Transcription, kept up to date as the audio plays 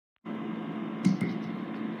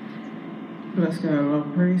Bless God,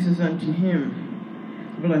 Lord. Praises unto him.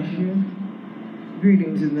 Bless you.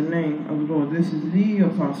 Greetings in the name of the Lord. This is the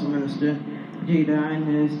Apostle Minister Jada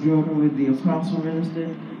Inez Jordan with the Apostle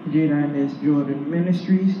Minister Jada Inez Jordan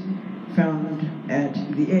Ministries, found at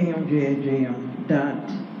the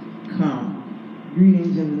amjjm.com.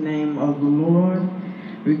 Greetings in the name of the Lord.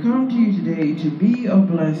 We come to you today to be a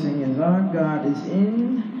blessing as our God is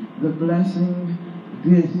in the blessing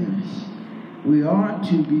business. We ought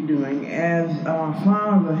to be doing as our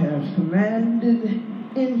Father has commanded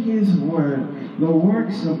in his word, the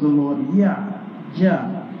works of the Lord, Yah,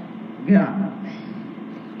 God.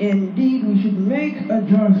 Indeed, we should make a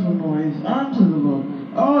joyful noise unto the Lord,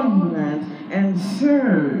 all ye lands, and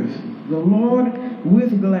serve the Lord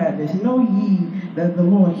with gladness. Know ye that the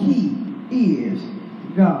Lord, he is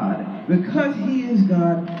God. Because he is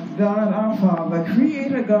God, God our Father,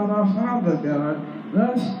 Creator God, our Father God,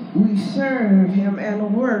 thus we serve him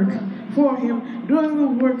and work for him, doing the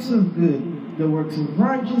works of good, the works of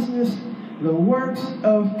righteousness, the works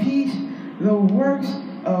of peace, the works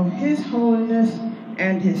of his holiness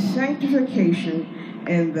and his sanctification,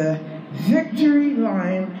 and the victory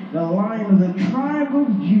lion, the lion of the tribe of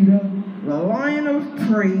Judah, the lion of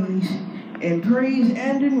praise, in praise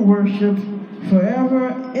and in worship,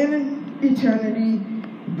 forever in eternity,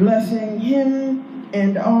 blessing him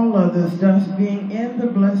and all others, thus being in the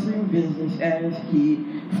blessing business as he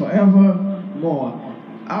forevermore.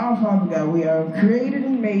 Our Father God, we are created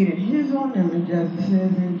and made in his own image, as it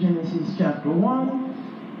says in Genesis chapter 1,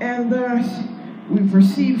 and thus we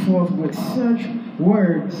proceed forth with such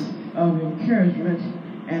words of encouragement,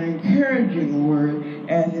 an encouraging word,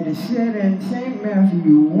 as it is said in St.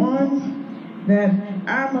 Matthew 1, that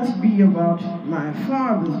I must be about my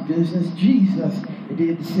Father's business. Jesus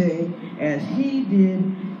did say, as he did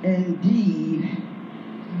indeed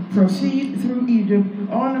proceed through Egypt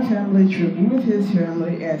on a family trip with his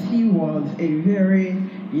family as he was a very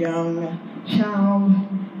young child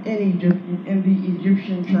in Egypt, in the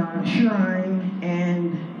Egyptian shrine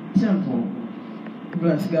and temple.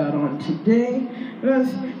 Bless God on today.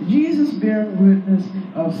 Thus, Jesus bearing witness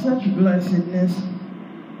of such blessedness.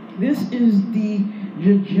 This is the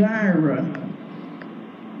Jajira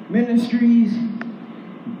Ministries.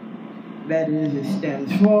 That is, it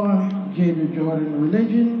stands for Jada Jordan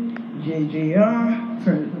Religion, JJR,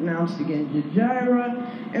 pronounced again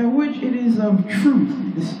Jajira, in which it is of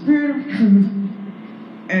truth, the spirit of truth,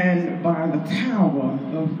 and by the power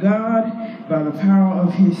of God, by the power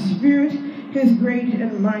of his spirit, his great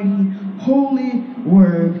and mighty holy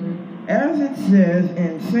word, as it says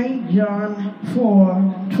in St. John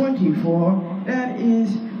 4:24, that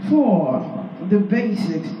is for the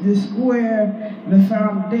basics, the square, the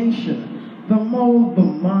foundation, the mold, the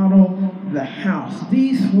model, the house.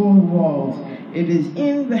 These four walls. It is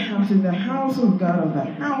in the house of God, of the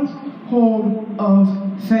household of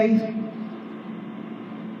faith.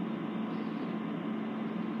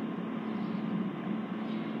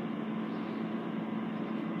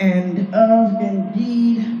 And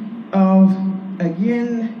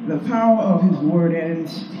again, the power of his word and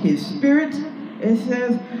his spirit. It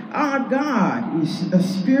says, our God is a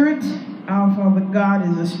spirit, our Father God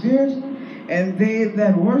is a spirit, and they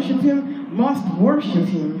that worship him must worship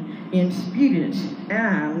him in spirit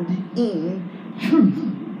and in truth.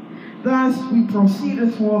 Thus we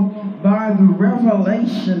proceeded forth by the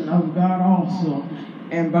revelation of God also,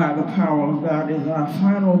 and by the power of God is our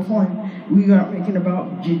final point. We are making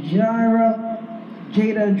about Jada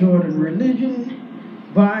Jordan Religion,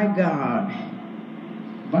 by God,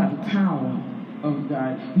 by the power of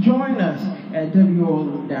God. Join us at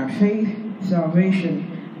WOLM.faith,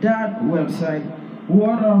 salvation.website,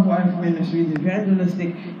 Water of Life Ministries,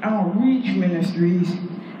 Evangelistic Outreach Ministries,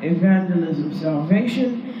 Evangelism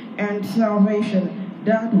Salvation, and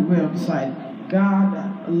salvation.website.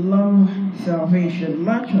 God love salvation.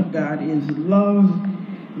 Much of God is love.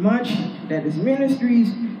 Much that is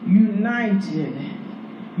ministries united.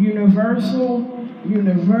 Universal,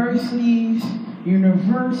 universities,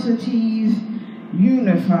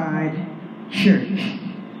 unified church.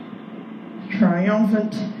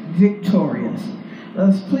 Triumphant, victorious.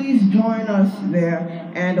 Let's please join us there.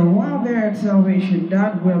 And while there at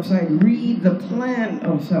salvation.website, read the plan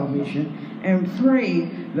of salvation and pray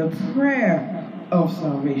the prayer of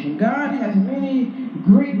salvation. God has many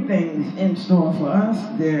great things in store for us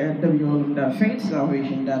there at WOLM.faith,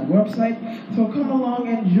 salvation.website. So come along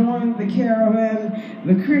and join the caravan,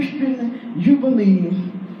 the Christian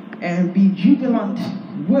Jubilee, and be jubilant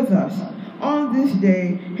with us on this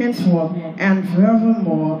day, henceforth, and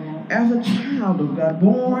forevermore, as a child of God,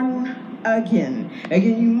 born again.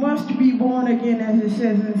 Again, you must be born again, as it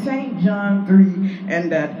says in St. John 3,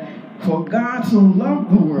 and that for God so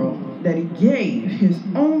loved the world that he gave his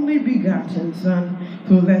only begotten Son,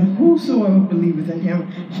 so that whosoever believeth in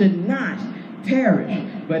him should not perish,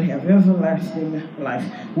 but have everlasting life.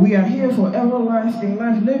 We are here for everlasting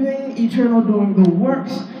life, living eternal, doing the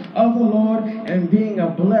works of the Lord, and being a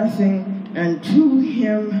blessing, and to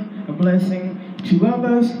him a blessing, to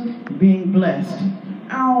others being blessed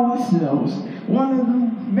ourselves. One of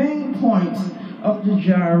the main points of the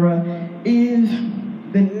Jireh is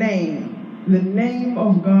the name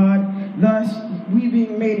of God. Thus, we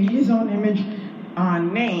being made in his own image, our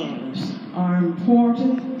names are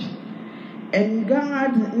important. And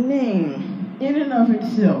God's name, in and of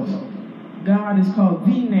itself, God is called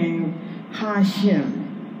the name Hashem.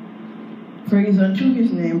 Praise unto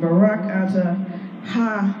his name, Barak Atah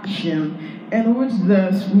Hashem, and which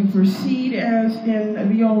thus we proceed as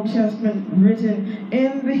in the Old Testament written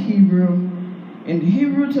in the Hebrew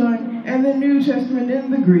tongue, and the New Testament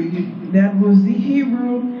in the Greek. That was the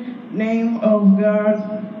Hebrew name of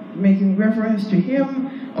God, making reference to him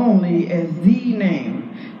only as the name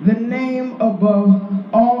above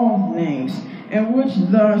all names, and which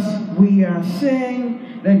thus we are saying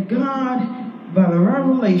that God, by the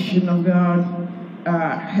revelation of God,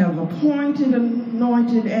 have appointed,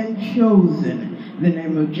 anointed, and chosen. The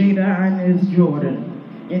name of Jadon is Jordan.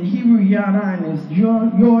 In Hebrew, Yadon is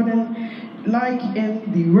Jordan. Like in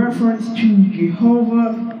the reference to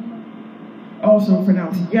Jehovah, also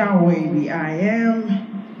pronounced Yahweh, the I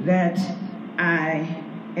am, that I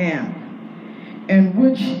am. And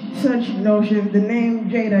which such notion, the name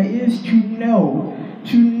Jada is to know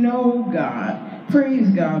God, praise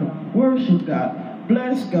God, worship God,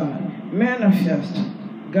 bless God, manifest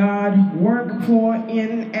God, work for,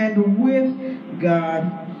 in, and with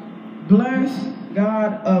God, bless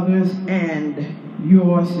God, others, and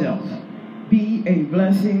yourself. Be a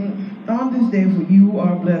blessing on this day, for you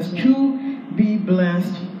are blessed to be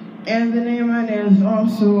blessed. And the name is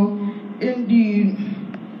also indeed,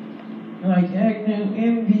 like Agnew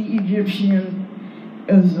in the Egyptian,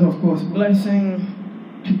 is of course blessing,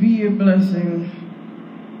 to be a blessing,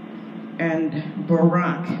 and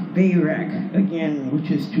Barak, again,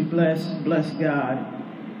 which is to bless God.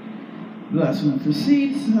 Thus we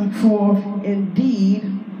proceed forth indeed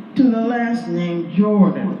to the last name,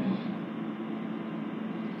 Jordan,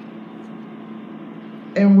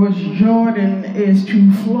 in which Jordan is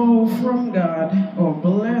to flow from God, or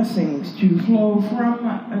blessings to flow from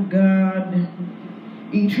God,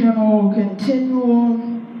 eternal, continual,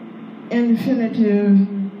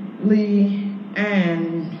 infinitively,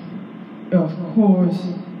 and of course,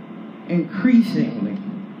 increasingly.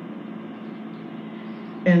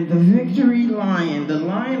 And the victory lion, the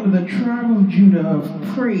lion of the tribe of Judah of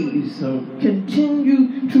praise, so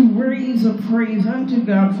continue to raise a praise unto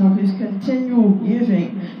God for his continual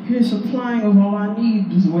giving, his supplying of all our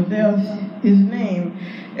needs without his name,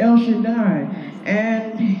 El Shaddai,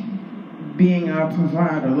 and being our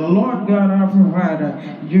provider, the Lord God our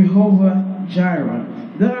provider, Jehovah Jireh.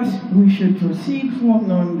 Thus, we should proceed forth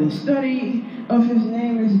knowing the study of his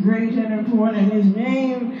name is great and important, and his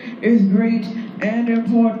name is great and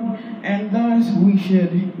important, and thus we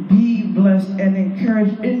should be blessed and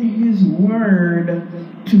encouraged in his word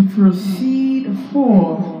to proceed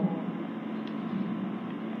forth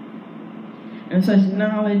in such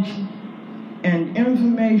knowledge and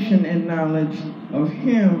information and knowledge of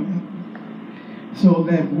him, so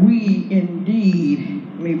that we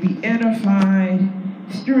indeed may be edified,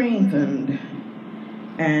 strengthened,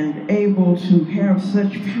 and able to have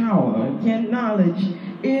such power. Again, knowledge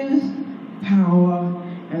is power,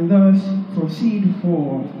 and thus proceed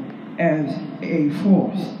forth as a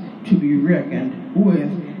force to be reckoned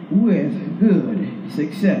with good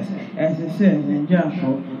success, as it says in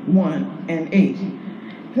Joshua 1:8.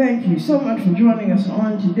 Thank you so much for joining us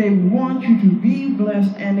on today. We want you to be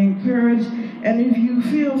blessed and encouraged, and if you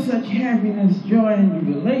feel such happiness, joy, and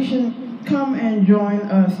jubilation, come and join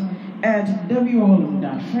us at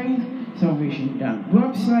WOLM.faith,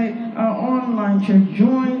 salvation.website, our online church.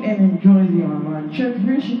 Join and enjoy the online church.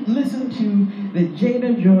 Listen to the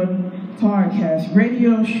Jada Jordan podcast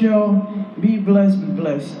radio show. Be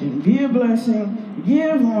blessed, and be a blessing.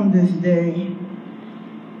 Give on this day,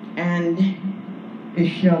 and it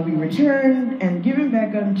shall be returned and given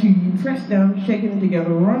back unto you, pressed down, shaken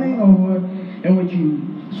together, running over, and which you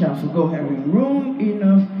shall forgo, having room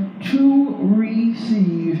enough to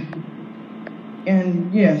receive.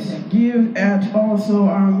 And yes, give at also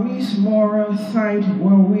our Mies Mora site,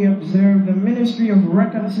 where we observe the ministry of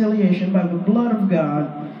reconciliation by the blood of God,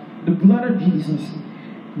 the blood of Jesus,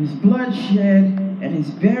 his blood shed, and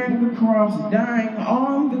his bearing the cross, dying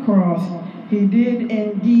on the cross, he did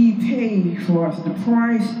indeed pay for us the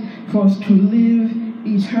price for us to live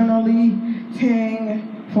eternally, paying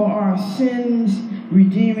for our sins,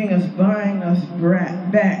 redeeming us, buying us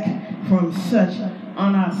back from such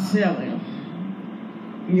on our selling.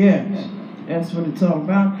 Yes, that's what it's all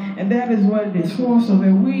about, and that is what it is for, so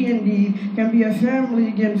that we indeed can be a family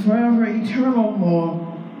again forever, eternal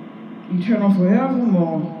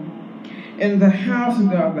forevermore, in the house of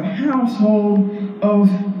God, the household of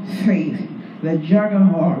faith, the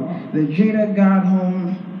Jagahar, the Jada God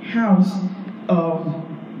home, house of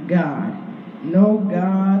God. Know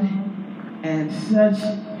God, and such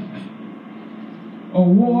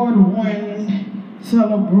award-winning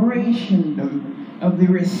celebration of the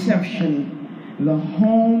reception, the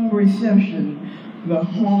home reception, the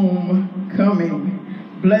homecoming.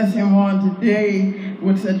 Bless him on today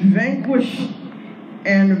with such vanquish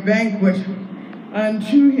and banquet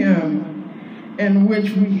unto him, in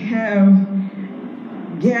which we have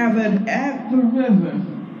gathered at the river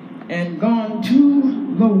and gone to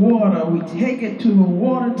the water. We take it to the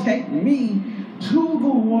water, take me to the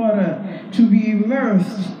water to be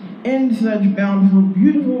immersed in such bountiful,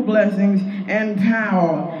 beautiful blessings and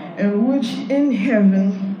power, in which in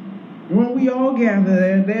heaven, when we all gather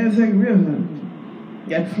there, there's a river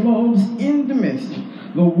that flows in the midst,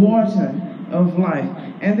 the water of life.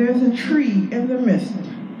 And there's a tree in the midst,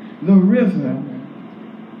 the river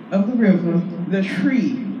of the river, the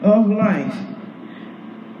tree of life.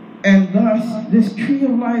 And thus, this tree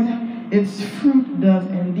of life, its fruit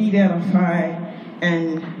doth indeed edify.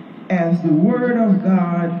 And as the word of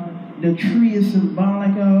God, the tree is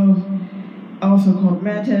symbolic of, also called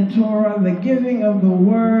Matan Torah, the giving of the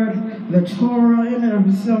word, the Torah in and of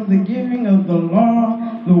itself, the giving of the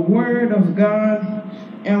law, the word of God,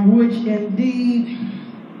 and which indeed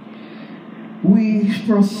we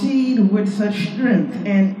proceed with such strength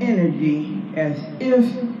and energy as if,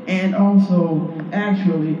 and also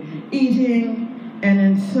actually eating, and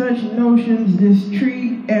in such notions this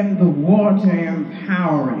tree and the water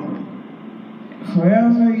empowering,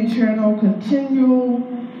 forever, eternal, continual,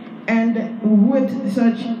 and with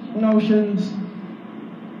such notions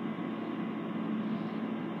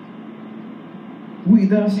we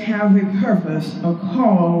thus have a purpose, a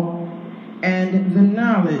call, and the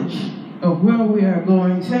knowledge of where we are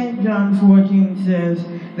going. St. John 14 says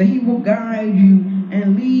that he will guide you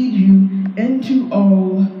and lead you into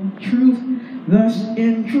all truth. Thus,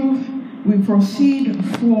 in truth, we proceed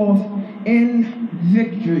forth in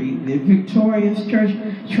victory, the victorious church,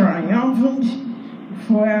 triumphant.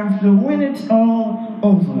 For after when it's all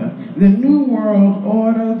over, the new world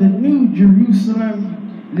order, the new Jerusalem,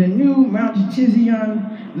 the new Mount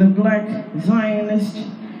Tizion, the black Zionist,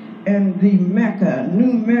 and the Mecca,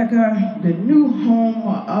 the new home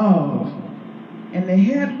of, and the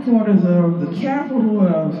headquarters of, the capital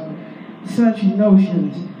of such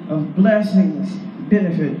notions of blessings,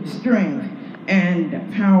 benefit, strength,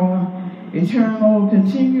 and power, eternal,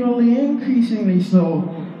 continually, increasingly so,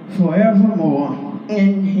 forevermore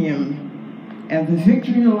in him. And the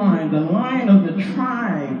victory line, the line of the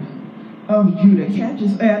tribe of Judah,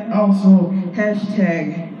 catches that also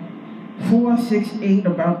hashtag 468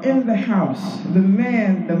 about in the house, the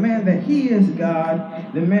man that he is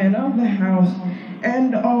God, the man of the house,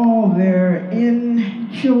 and all therein,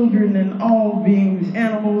 children and all beings,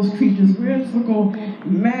 animals, creatures, mystical,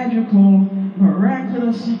 magical,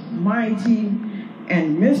 miraculous, mighty,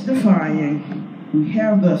 and mystifying. We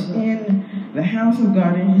have thus in the house of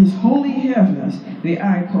God, in his holy heavens, the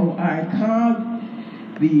icon,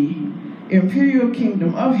 the imperial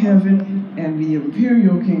kingdom of heaven, and the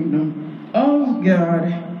imperial kingdom of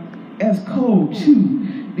God, as code to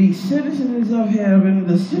the citizens of heaven,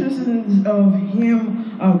 the citizens of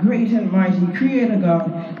him, our great and mighty creator God,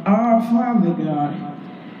 our Father God.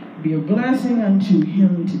 Be a blessing unto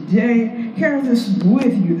him today. Carry this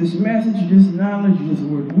with you, this message, this knowledge, this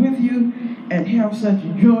word with you, and have such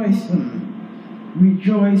rejoicing,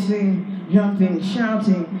 jumping,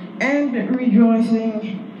 shouting, and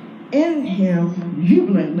rejoicing in him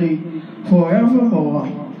jubilantly forevermore.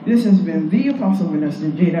 This has been the Apostle Minister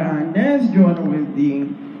Jada Inez Jordan with the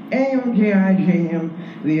AMJIJM,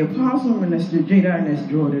 the Apostle Minister Jada Inez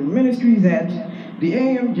Jordan Ministries at the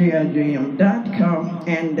AMJIJM.com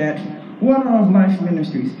and at Water of Life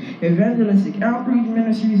Ministries, Evangelistic Outreach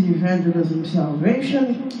Ministries, Evangelism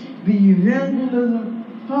Salvation, the Evangelism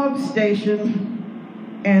Hub Station,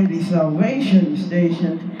 and the Salvation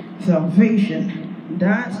Station,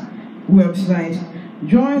 salvation.website.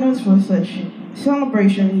 Join us for such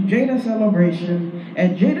celebration, Jada Celebration,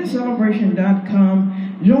 at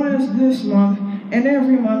jadacelebration.com, Join us this month and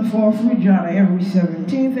every month for Frugiata every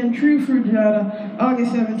 17th and True Frugiata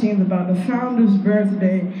August 17th about the founder's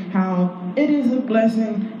birthday, how it is a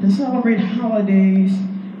blessing to celebrate holidays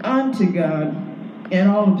unto God and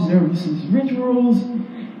all observances, rituals,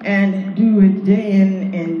 and do it day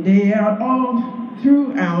in and day out, all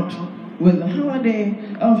throughout with the holiday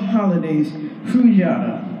of holidays,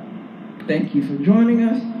 Frugiata. Thank you for joining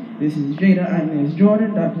us. This is Jada Inez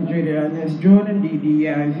Jordan, Dr. Jada Inez Jordan,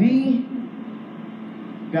 DDIV.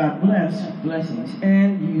 God bless, blessings,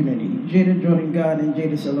 and unity. Jada Jordan God and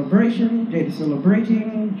Jada Celebration, Jada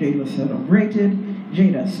Celebrating, Jada Celebrated,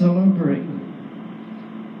 Jada Celebrate.